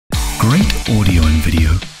Great audio and video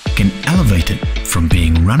can elevate it from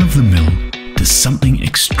being run-of-the-mill to something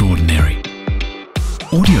extraordinary.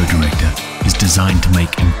 AudioDirector is designed to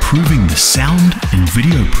make improving the sound and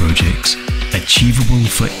video projects achievable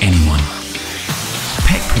for anyone.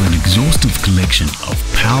 Packed with an exhaustive collection of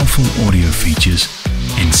powerful audio features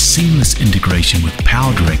and seamless integration with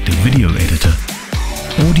PowerDirector video editor,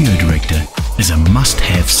 AudioDirector is a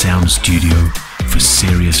must-have sound studio for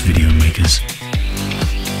serious video makers.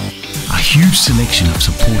 A huge selection of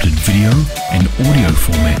supported video and audio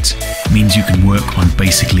formats means you can work on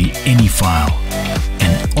basically any file,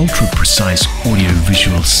 and ultra-precise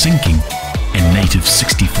audio-visual syncing and native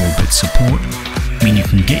 64-bit support mean you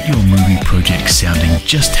can get your movie projects sounding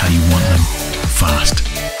just how you want them, fast.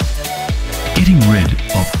 Getting rid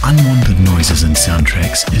of unwanted noises in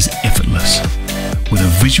soundtracks is effortless, with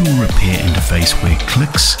a visual repair interface where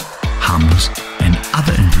clicks, hums, and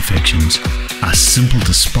other imperfections are simple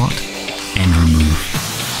to spot and remove.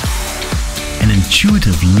 An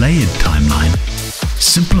intuitive layered timeline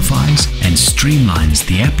simplifies and streamlines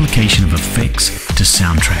the application of effects to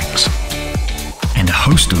soundtracks. And a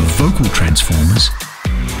host of vocal transformers,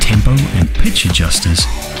 tempo and pitch adjusters,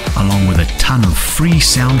 along with a ton of free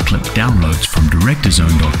sound clip downloads from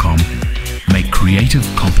directorzone.com, make creative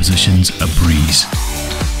compositions a breeze.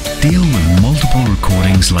 Deal with multiple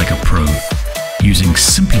recordings like a pro, using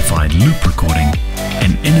simplified loop recording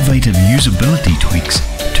and innovative usability tweaks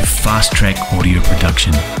to fast-track audio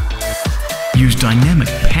production. Use dynamic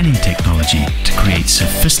panning technology to create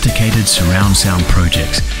sophisticated surround sound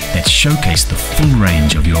projects that showcase the full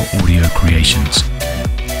range of your audio creations.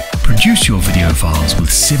 Produce your video files with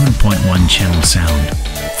 7.1 channel sound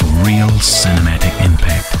for real cinematic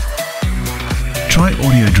impact. Try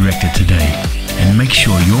AudioDirector today and make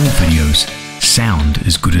sure your videos sound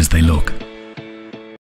as good as they look.